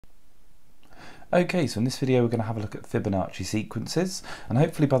Okay, so in this video we're going to have a look at Fibonacci sequences, and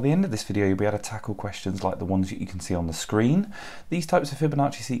hopefully by the end of this video you'll be able to tackle questions like the ones that you can see on the screen. These types of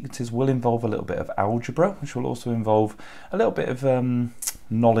Fibonacci sequences will involve a little bit of algebra, which will also involve a little bit of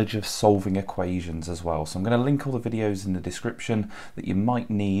knowledge of solving equations as well. So I'm going to link all the videos in the description that you might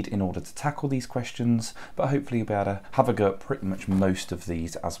need in order to tackle these questions, but hopefully you'll be able to have a go at pretty much most of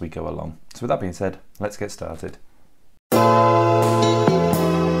these as we go along. So with that being said, let's get started.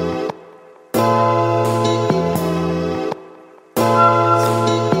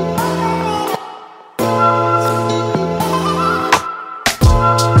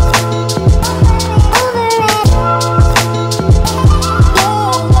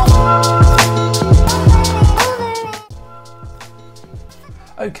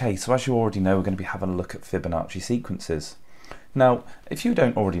 Okay, so as you already know, we're going to be having a look at Fibonacci sequences. Now, if you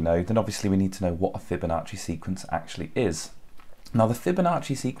don't already know, then obviously we need to know what a Fibonacci sequence actually is. Now, the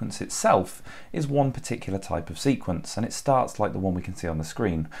Fibonacci sequence itself is one particular type of sequence, and it starts like the one we can see on the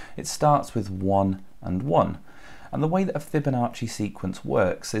screen. It starts with 1 and 1. And the way that a Fibonacci sequence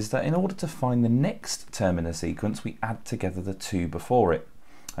works is that in order to find the next term in a sequence, we add together the two before it.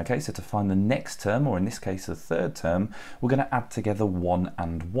 Okay, so to find the next term, or in this case the third term, we're going to add together 1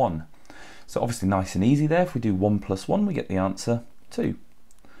 and 1. So obviously nice and easy there. If we do 1 plus 1, we get the answer 2.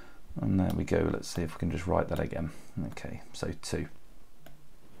 And there we go. Let's see if we can just write that again. Okay, so 2.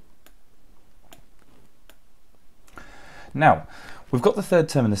 Now, we've got the third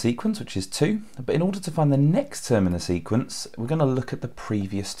term in the sequence, which is 2, but in order to find the next term in the sequence, we're going to look at the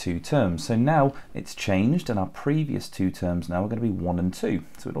previous two terms. So now it's changed, and our previous two terms now are going to be 1 and 2.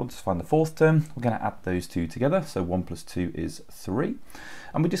 So in order to find the fourth term, we're going to add those two together. So 1 plus 2 is 3.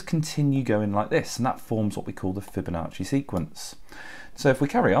 And we just continue going like this, and that forms what we call the Fibonacci sequence. So if we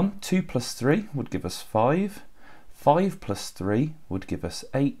carry on, 2 plus 3 would give us 5, 5 plus 3 would give us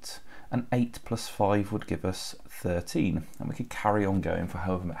 8, and 8 plus 5 would give us 13, and we could carry on going for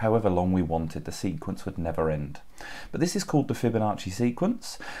however long we wanted. The sequence would never end. But this is called the Fibonacci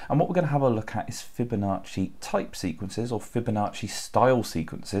sequence, and what we're going to have a look at is Fibonacci type sequences, or Fibonacci style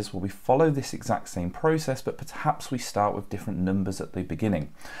sequences, where we follow this exact same process, but perhaps we start with different numbers at the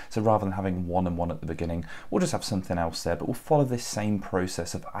beginning. So rather than having 1 and 1 at the beginning, we'll just have something else there, but we'll follow this same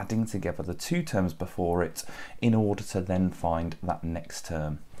process of adding together the two terms before it in order to then find that next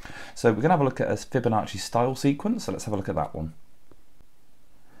term. So we're going to have a look at a Fibonacci style sequence, so let's have a look at that one.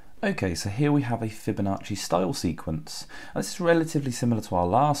 Okay, so here we have a Fibonacci style sequence. And this is relatively similar to our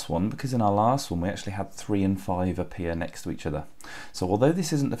last one, because in our last one we actually had 3 and 5 appear next to each other. So although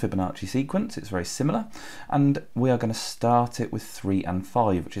this isn't a Fibonacci sequence, it's very similar, and we are going to start it with 3 and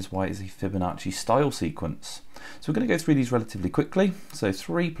 5, which is why it's a Fibonacci style sequence. So we're going to go through these relatively quickly. So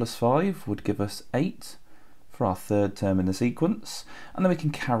 3 plus 5 would give us 8. For our third term in the sequence, and then we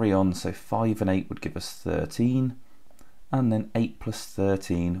can carry on. So 5 and 8 would give us 13, and then 8 plus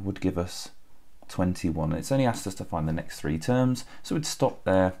 13 would give us 21. And it's only asked us to find the next 3 terms, so we'd stop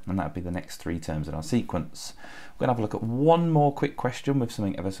there, and that would be the next 3 terms in our sequence. We're going to have a look at one more quick question with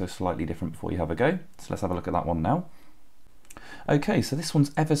something ever so slightly different before you have a go. So let's have a look at that one now. Okay, so this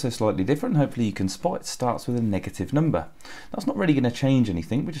one's ever so slightly different. Hopefully you can spot it starts with a negative number. That's not really going to change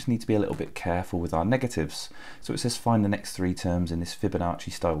anything. We just need to be a little bit careful with our negatives. So it says find the next 3 terms in this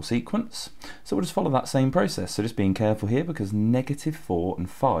Fibonacci style sequence. So we'll just follow that same process. So just being careful here, because negative 4 and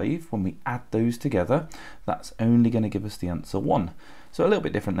 5, when we add those together, that's only going to give us the answer 1. So a little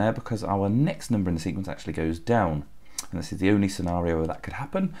bit different there, because our next number in the sequence actually goes down. And this is the only scenario where that could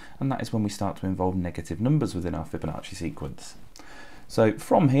happen, and that is when we start to involve negative numbers within our Fibonacci sequence. So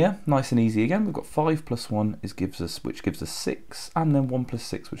from here, nice and easy again, we've got 5 plus 1 which gives us 6, and then 1 plus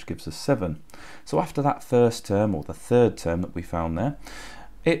 6, which gives us 7. So after that first term, or the third term that we found there,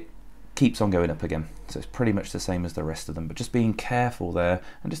 it keeps on going up again. So it's pretty much the same as the rest of them, but just being careful there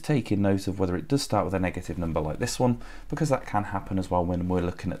and just taking note of whether it does start with a negative number like this one, because that can happen as well when we're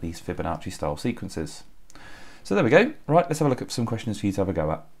looking at these Fibonacci style sequences. So there we go. Right, let's have a look at some questions for you to have a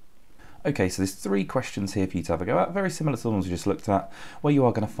go at. Okay, so there's 3 questions here for you to have a go at, very similar to the ones we just looked at, where you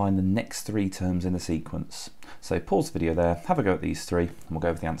are going to find the next 3 terms in the sequence. So pause the video there, have a go at these 3, and we'll go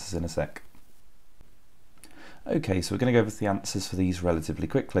over the answers in a sec. Okay, so we're going to go over the answers for these relatively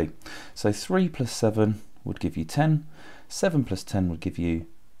quickly. So 3 plus 7 would give you 10, 7 plus 10 would give you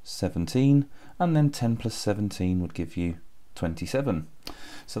 17, and then 10 plus 17 would give you 27.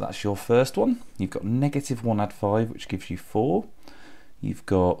 So that's your first one. You've got negative 1 add 5, which gives you 4. You've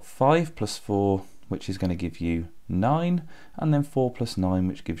got 5 plus 4, which is going to give you 9, and then 4 plus 9,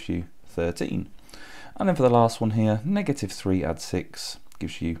 which gives you 13. And then for the last one here, negative 3 add 6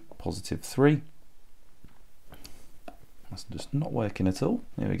 gives you positive 3. That's just not working at all.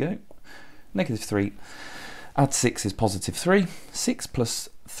 There we go. negative 3, add 6 is positive 3, 6 plus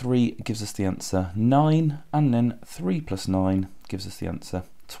 3 gives us the answer 9, and then 3 plus 9 gives us the answer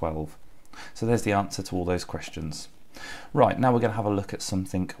 12. So there's the answer to all those questions. Right, now we're going to have a look at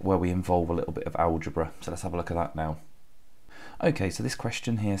something where we involve a little bit of algebra, so let's have a look at that now. Okay, so this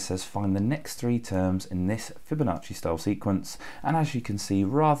question here says find the next 3 terms in this Fibonacci style sequence, and as you can see,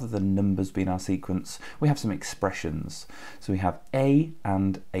 rather than numbers being our sequence, we have some expressions. So we have a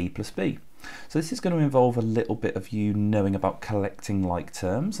and a plus b. So this is going to involve a little bit of you knowing about collecting like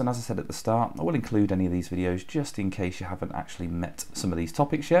terms, and as I said at the start, I will include any of these videos just in case you haven't actually met some of these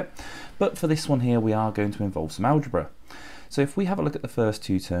topics yet, but for this one here we are going to involve some algebra. So if we have a look at the first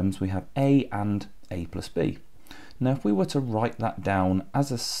 2 terms, we have a and a plus b. Now if we were to write that down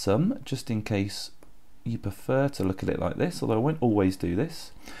as a sum, just in case you prefer to look at it like this, although I won't always do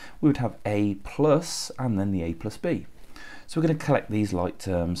this, we would have a plus and then the a plus b. So we're going to collect these like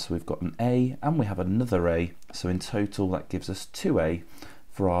terms. So we've got an a and we have another a, so in total that gives us 2a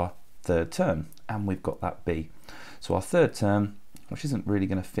for our third term, and we've got that b. So our third term, which isn't really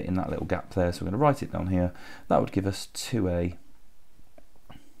going to fit in that little gap there, so we're going to write it down here, that would give us 2a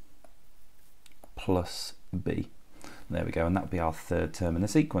plus b. There we go, and that would be our third term in the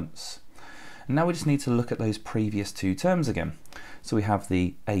sequence. And now we just need to look at those previous 2 terms again. So we have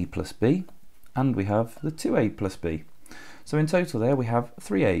the a plus b and we have the 2a plus b. So in total there we have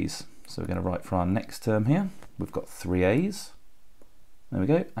 3 a's. So we're going to write for our next term here, we've got 3 a's. There we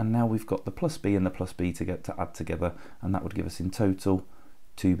go, and now we've got the plus b and the plus b to add together, and that would give us in total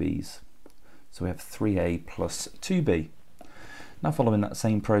 2 b's. So we have 3a plus 2b. Now following that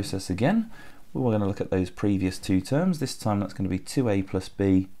same process again, we're going to look at those previous 2 terms. This time that's going to be 2a plus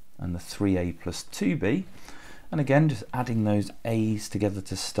b and the 3a plus 2b. And again, just adding those a's together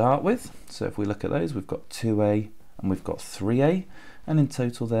to start with. So if we look at those, we've got 2a and we've got 3a, and in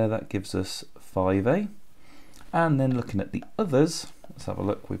total there that gives us 5a. And then looking at the others, let's have a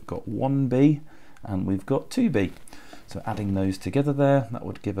look, we've got 1b and we've got 2b. So adding those together there, that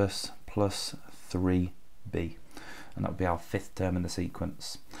would give us plus 3b. And that would be our 5th term in the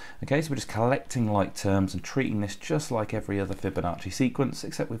sequence. Okay, so we're just collecting like terms and treating this just like every other Fibonacci sequence,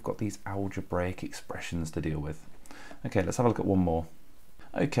 except we've got these algebraic expressions to deal with. Okay, let's have a look at one more.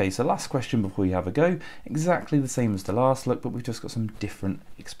 Okay, so last question before you have a go, exactly the same as the last look, but we've just got some different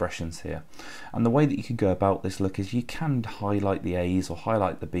expressions here. And the way that you can go about this look is you can highlight the a's or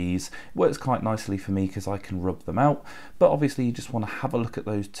highlight the b's. It works quite nicely for me because I can rub them out, but obviously you just want to have a look at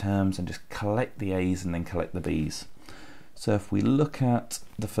those terms and just collect the a's and then collect the b's. So if we look at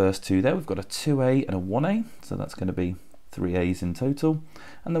the first 2 there, we've got a 2a and a 1a, so that's going to be 3 a's in total,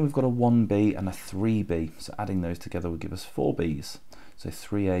 and then we've got a 1b and a 3b, so adding those together would give us 4 b's, so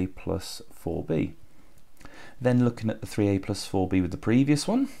 3a plus 4b. Then looking at the 3a plus 4b with the previous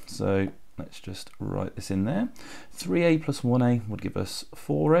one, so let's just write this in there, 3a plus 1a would give us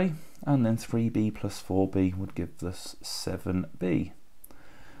 4a, and then 3b plus 4b would give us 7b.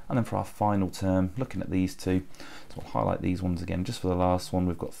 And then for our final term, looking at these 2, so we'll highlight these ones again just for the last one.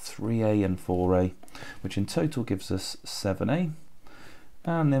 We've got 3a and 4a, which in total gives us 7a.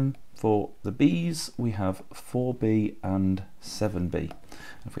 And then for the b's, we have 4b and 7b.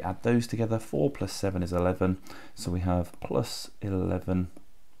 If we add those together, 4 plus 7 is 11, so we have plus 11b.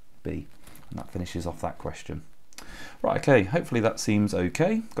 And that finishes off that question. Right, okay, hopefully that seems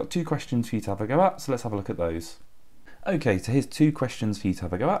okay. Got 2 questions for you to have a go at, so let's have a look at those. Okay, so here's 2 questions for you to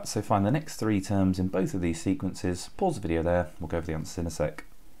have a go at. So find the next 3 terms in both of these sequences. Pause the video there, we'll go over the answers in a sec.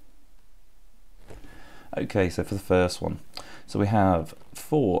 Okay, so for the first one, so we have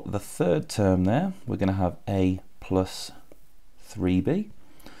for the third term there, we're going to have a plus 3b.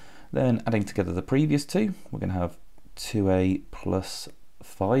 Then adding together the previous 2, we're going to have 2a plus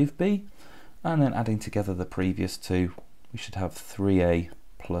 5b. And then adding together the previous 2, we should have 3a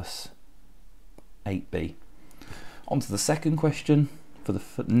plus 8b. On to the second question, for the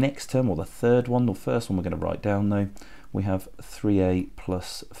next term, or the third one, the first one we're going to write down though, we have 3a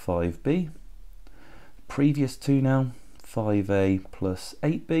plus 5b. Previous 2 now, 5a plus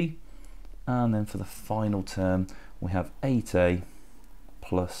 8b. And then for the final term, we have 8a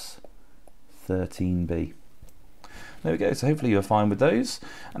plus 13b. There we go, so hopefully you're fine with those.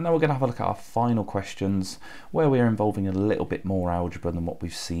 And now we're going to have a look at our final questions where we're involving a little bit more algebra than what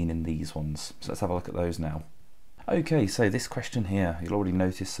we've seen in these ones. So let's have a look at those now. Okay, so this question here, you'll already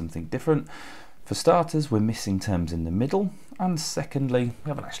notice something different. For starters, we're missing terms in the middle, and secondly, we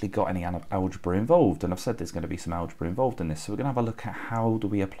haven't actually got any algebra involved, and I've said there's going to be some algebra involved in this, so we're going to have a look at how do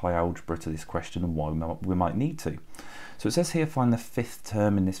we apply algebra to this question and why we might need to. So it says here find the 5th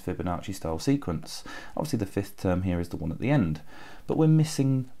term in this Fibonacci style sequence. Obviously the 5th term here is the one at the end, but we're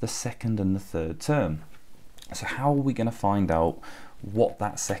missing the second and the third term. So how are we going to find out what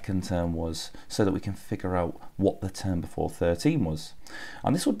that second term was so that we can figure out what the term before 13 was?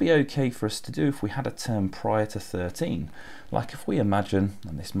 And this would be okay for us to do if we had a term prior to 13. Like if we imagine,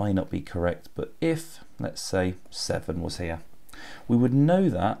 and this may not be correct, but if, let's say, 7 was here, we would know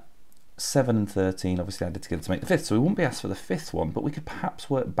that 7 and 13 obviously added together to make the fifth, so we wouldn't be asked for the fifth one, but we could perhaps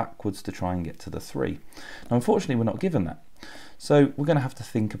work backwards to try and get to the 3. Now unfortunately we're not given that, so we're going to have to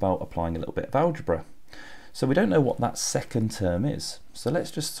think about applying a little bit of algebra. So we don't know what that second term is, so let's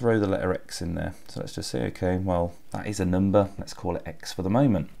just throw the letter x in there. So let's just say, okay, well, that is a number, let's call it x for the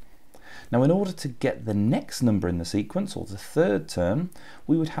moment. Now in order to get the next number in the sequence, or the third term,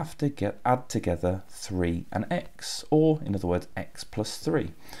 we would have to add together 3 and x, or in other words, x plus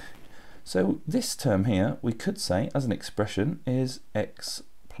 3. So this term here, we could say as an expression is x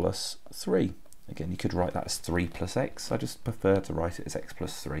plus 3. Again, you could write that as 3 plus x. I just prefer to write it as x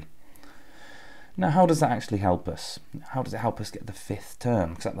plus 3. Now, how does that actually help us? How does it help us get the fifth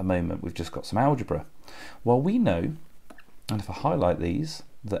term? Because at the moment, we've just got some algebra. Well, we know, and if I highlight these,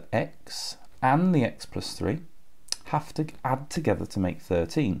 that x and the x plus 3 have to add together to make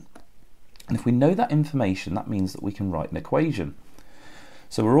 13. And if we know that information, that means that we can write an equation.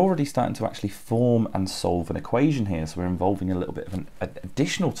 So we're already starting to actually form and solve an equation here. So we're involving a little bit of an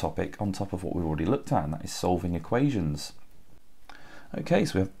additional topic on top of what we've already looked at, and that is solving equations. Okay,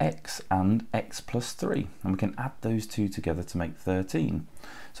 so we have x and x plus 3, and we can add those two together to make 13.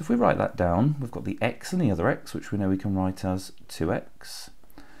 So if we write that down, we've got the x and the other x, which we know we can write as 2x,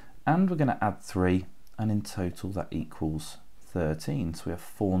 and we're going to add 3, and in total that equals 13. So we have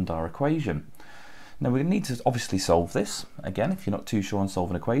formed our equation. Now we need to obviously solve this. Again, if you're not too sure on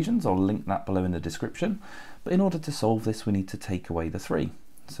solving equations, I'll link that below in the description. But in order to solve this, we need to take away the 3.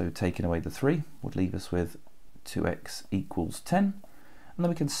 So taking away the 3 would leave us with 2x equals 10. And then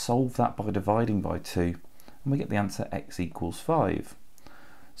we can solve that by dividing by 2, and we get the answer x equals 5.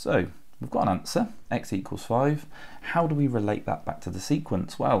 So we've got an answer, x equals 5. How do we relate that back to the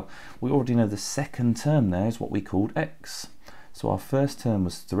sequence? Well, we already know the second term there is what we called x. So our first term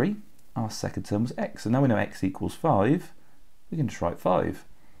was 3, our second term was x, and now we know x equals 5, we can just write 5.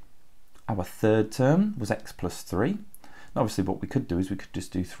 Our third term was x plus 3. Obviously what we could do is we could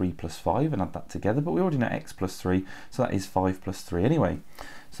just do 3 plus 5 and add that together, but we already know x plus 3, so that is 5 plus 3 anyway.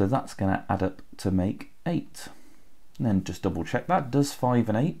 So that's going to add up to make 8. And then just double check that. Does 5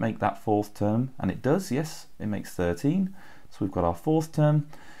 and 8 make that fourth term? And it does, yes, it makes 13. So we've got our fourth term,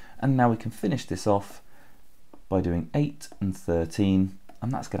 and now we can finish this off by doing 8 and 13,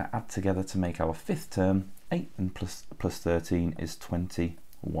 and that's going to add together to make our fifth term. 8 and plus 13 is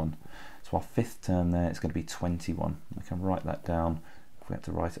 21. So our fifth term there is going to be 21. We can write that down if we have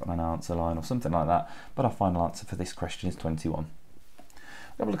to write it on an answer line or something like that, but our final answer for this question is 21. We'll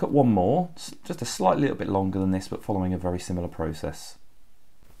have a look at one more, just a slightly little bit longer than this, but following a very similar process.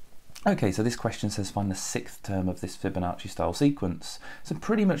 Okay, so this question says find the sixth term of this Fibonacci style sequence. So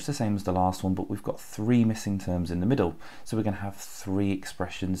pretty much the same as the last one, but we've got 3 missing terms in the middle. So we're going to have 3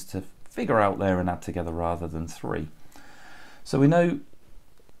 expressions to figure out there and add together rather than 3. So we know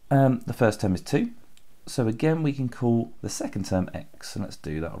the first term is 2, so again we can call the second term x, and let's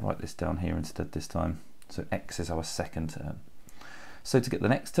do that. I'll write this down here instead this time. So x is our second term. So to get the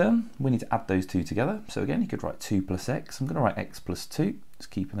next term, we need to add those 2 together. So again, you could write 2 plus x. I'm going to write x plus 2,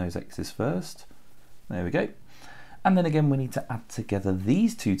 just keeping those x's first. There we go. And then again, we need to add together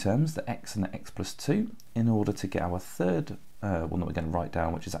these 2 terms, the x and the x plus 2, in order to get our third one that we're going to write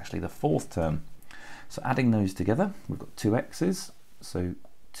down, which is actually the fourth term. So adding those together, we've got 2 x's, so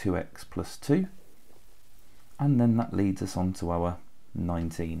 2x plus 2, and then that leads us on to our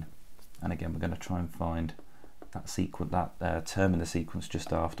 19. And again, we're going to try and find that sequence, that term in the sequence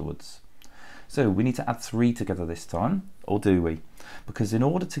just afterwards. So we need to add 3 together this time, or do we? Because in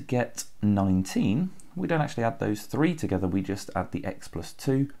order to get 19, we don't actually add those 3 together, we just add the x plus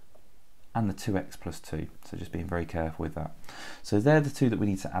 2 and the 2x plus 2. So just being very careful with that. So they're the 2 that we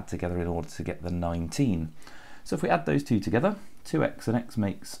need to add together in order to get the 19. So if we add those 2 together, 2x and x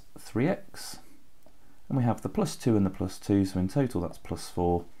makes 3x, and we have the plus 2 and the plus 2, so in total that's plus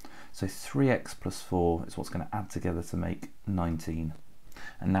 4. So 3x plus 4 is what's going to add together to make 19.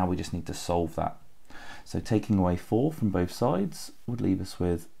 And now we just need to solve that. So taking away 4 from both sides would leave us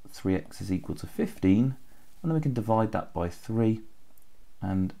with 3x is equal to 15, and then we can divide that by 3,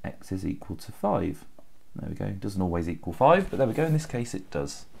 and x is equal to 5. There we go. It doesn't always equal 5, but there we go. In this case it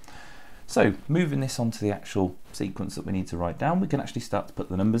does. So moving this on to the actual sequence that we need to write down, we can actually start to put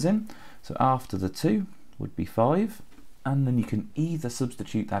the numbers in. So after the 2 would be 5, and then you can either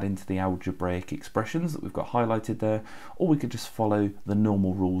substitute that into the algebraic expressions that we've got highlighted there, or we could just follow the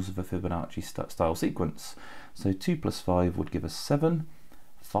normal rules of a Fibonacci style sequence. So 2 plus 5 would give us 7,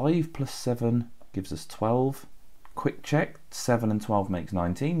 5 plus 7 gives us 12, quick check, 7 and 12 makes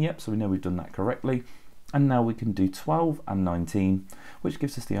 19, yep, so we know we've done that correctly, and now we can do 12 and 19, which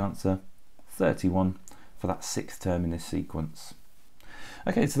gives us the answer 31 for that 6th term in this sequence.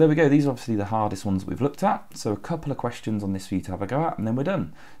 Okay, so there we go. These are obviously the hardest ones that we've looked at. So a couple of questions on this for you to have a go at, and then we're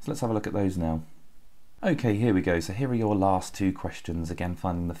done. So let's have a look at those now. Okay, here we go. So here are your last 2 questions. Again,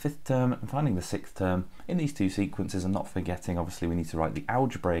 finding the 5th term and finding the 6th term in these 2 sequences, and not forgetting, obviously, we need to write the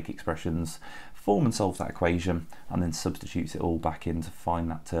algebraic expressions, form and solve that equation, and then substitute it all back in to find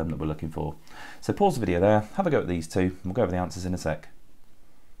that term that we're looking for. So pause the video there, have a go at these 2, and we'll go over the answers in a sec.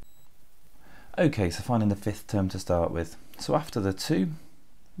 Okay, so finding the 5th term to start with. So after the 2,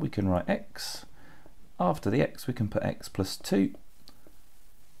 we can write x, after the x we can put x plus 2,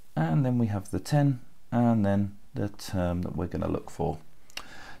 and then we have the 10, and then the term that we're going to look for.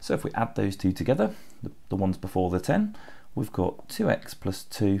 So if we add those 2 together, the ones before the 10, we've got 2x plus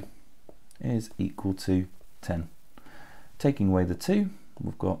 2 is equal to 10. Taking away the 2,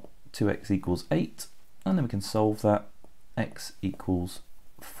 we've got 2x equals 8, and then we can solve that, x equals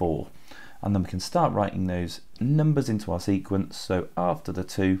 4. And then we can start writing those numbers into our sequence. So after the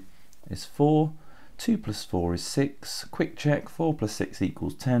 2 is 4, 2 plus 4 is 6, quick check, 4 plus 6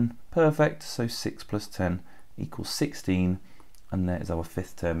 equals 10, perfect, so 6 plus 10 equals 16, and there is our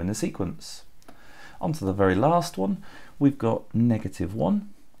 5th term in the sequence. On to the very last one, we've got -1,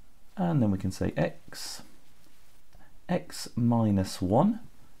 and then we can say x minus 1,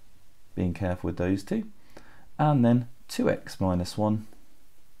 being careful with those 2, and then 2x minus 1,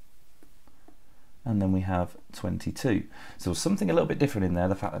 and then we have 22. So something a little bit different in there,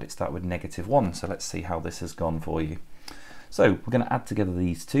 the fact that it started with -1. So let's see how this has gone for you. So we're going to add together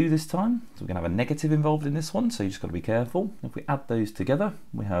these 2 this time. So we're going to have a negative involved in this one, so you just got to be careful. If we add those together,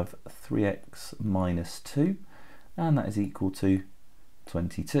 we have 3x minus 2, and that is equal to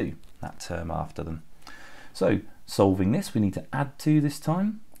 22, that term after them. So solving this, we need to add 2 this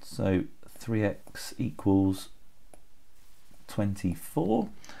time. So 3x equals 24.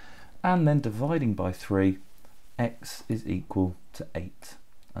 And then dividing by 3, x is equal to 8.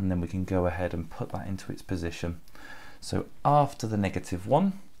 And then we can go ahead and put that into its position. So after the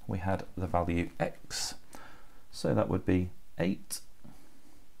 -1, we had the value x. So that would be 8.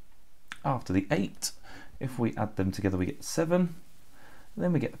 After the 8, if we add them together, we get 7.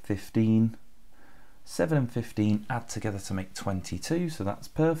 Then we get 15. 7 and 15 add together to make 22, so that's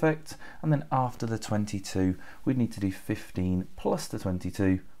perfect. And then after the 22, we'd need to do 15 plus the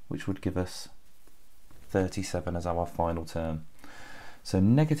 22, which would give us 37 as our final term. So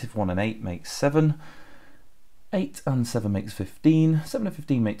 -1 and 8 makes 7, 8 and 7 makes 15, 7 and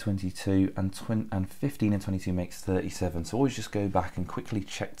 15 make 22, and 15 and 22 makes 37. So always just go back and quickly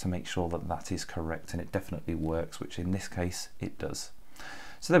check to make sure that that is correct, and it definitely works, which in this case it does.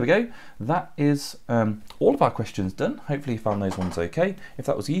 So there we go, that is all of our questions done. Hopefully you found those ones okay. If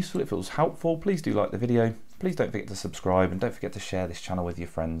that was useful, if it was helpful, please do like the video. Please don't forget to subscribe, and don't forget to share this channel with your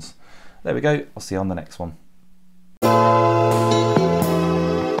friends. There we go, I'll see you on the next one.